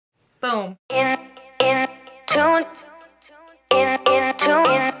Boom. Hey,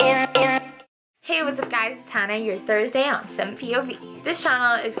 what's up guys, it's Hannah, your Thursday on 7POV. This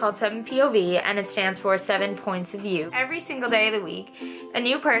channel is called 7POV and it stands for 7 Points of View. Every single day of the week, a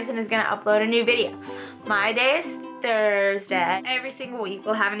new person is gonna upload a new video. My day is Thursday. Every single week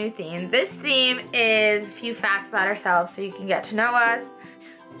we'll have a new theme. This theme is a few facts about ourselves so you can get to know us.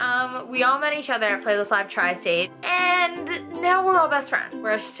 We all met each other at Playlist Live Tri-State and now we're all best friends.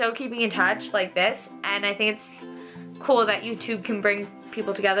 We're still keeping in touch like this and I think it's cool that YouTube can bring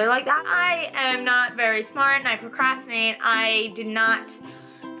people together like that. I am not very smart and I procrastinate. I did not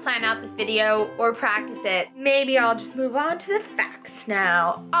plan out this video or practice it. Maybe I'll just move on to the facts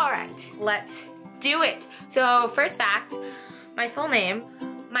now. Alright, let's do it. So first fact, my full name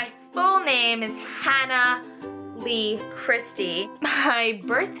is Hannah Lee Christie. My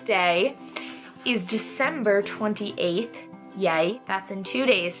birthday is December 28th. Yay, that's in 2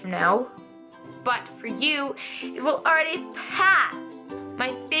 days from now. But for you, it will already pass.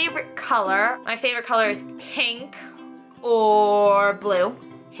 My favorite color is pink or blue.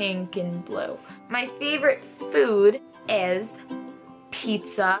 Pink and blue. My favorite food is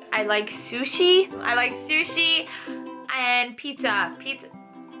pizza. I like sushi. And pizza.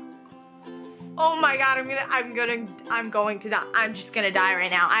 Oh my god, I'm going to die. I'm just gonna die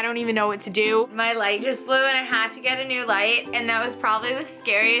right now. I don't even know what to do. My light just blew and I had to get a new light and that was probably the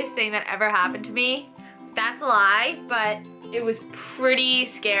scariest thing that ever happened to me. That's a lie, but it was pretty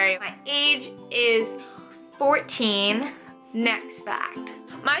scary. My age is 14. Next fact.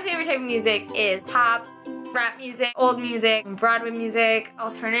 My favorite type of music is pop, rap music, old music, Broadway music,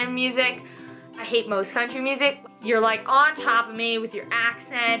 alternative music. I hate most country music. You're like on top of me with your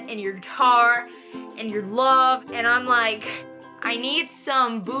accent and your guitar and your love and I'm like, I need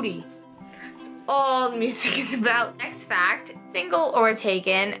some booty. That's all music is about. Next fact, single or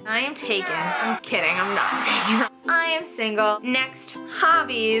taken? I am taken. I'm kidding, I'm not taken. I am single. Next,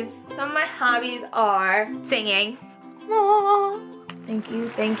 hobbies. Some of my hobbies are singing. Aww. Thank you.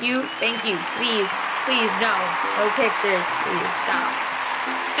 Please, no pictures. Please, stop.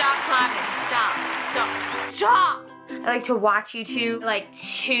 Stop clapping. Stop! I like to watch YouTube. I like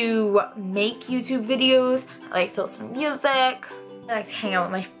to make YouTube videos. I like to listen to music. I like to hang out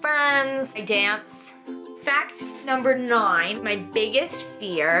with my friends. I dance. Fact number 9, my biggest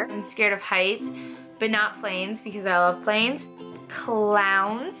fear. I'm scared of heights, but not planes because I love planes.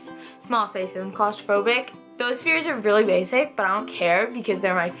 Clowns. Small spaces, I'm claustrophobic. Those fears are really basic, but I don't care because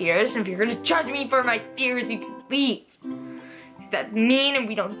they're my fears. And if you're gonna judge me for my fears, you can leave. That's mean and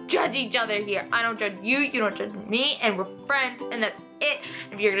we don't judge each other here. I don't judge you, you don't judge me, and we're friends and that's it.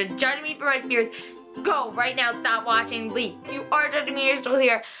 If you're gonna judge me for my fears, go right now, stop watching, leave. If you are judging me, you're still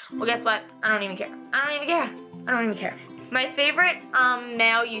here, well guess what? I don't even care. My favorite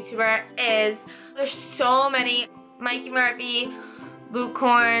male YouTuber is, there's so many, Mikey Murphy, Luke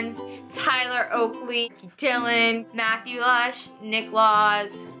Corns, Tyler Oakley, Dylan, Matthew Lush, Nick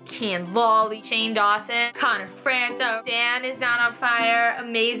Laws, Kian Lawley, Shane Dawson, Connor Franco, Dan is not on fire,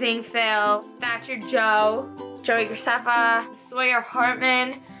 Amazing Phil, Thatcher Joe, Joey Graceffa, Sawyer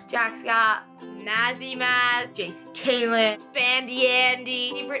Hartman, Jack Scott, Mazzy Maz, Jason Kalen, Bandy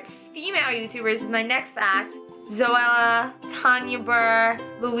Andy. Favorite female YouTubers is my next fact. Zoella, Tanya Burr,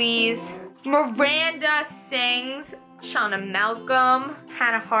 Louise, Miranda Sings, Shauna Malcolm,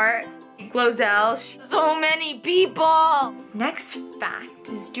 Hannah Hart, Glozell, so many people! Next fact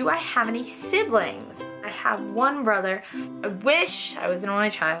is, do I have any siblings? I have one brother. I wish I was an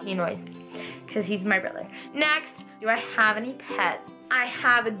only child. He annoys me because he's my brother. Next, do I have any pets? I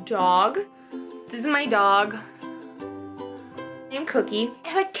have a dog. This is my dog. Named Cookie. I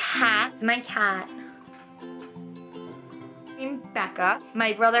have a cat. This is my cat. Named Becca.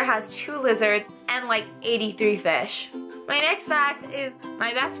 My brother has 2 lizards and like 83 fish. My next fact is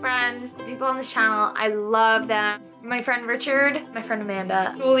my best friends, people on this channel, I love them. My friend Richard, my friend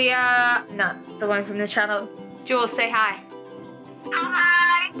Amanda, Julia, not the one from this channel. Jules, say hi.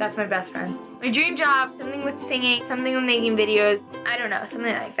 Hi! That's my best friend. My dream job, something with singing, something with making videos, I don't know,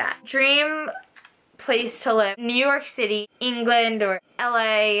 something like that. Dream place to live, New York City, England, or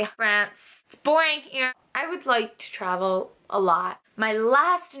LA, France. It's boring here. I would like to travel a lot. My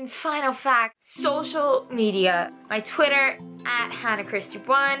last and final fact, social media. My Twitter,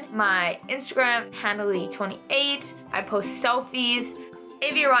 @HannahChristie1. My Instagram, HannahLee28. I post selfies.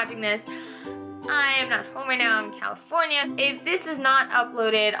 If you're watching this, I am not home right now, I'm in California. If this is not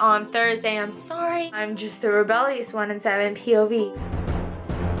uploaded on Thursday, I'm sorry. I'm just the rebellious one in 7POV.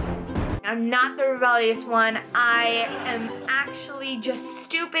 I'm not the rebellious one. I am actually just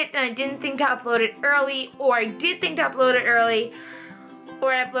stupid and I didn't think to upload it early, or I did think to upload it early,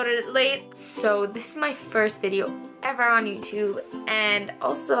 or I uploaded it late. So this is my first video ever on YouTube and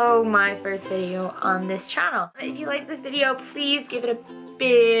also my first video on this channel. If you like this video, please give it a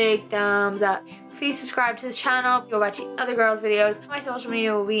big thumbs up. Please subscribe to this channel. Go watch the other girls' videos. My social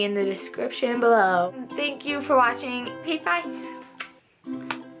media will be in the description below. Thank you for watching. Okay, bye.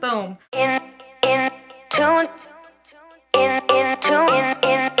 Boom. In tune.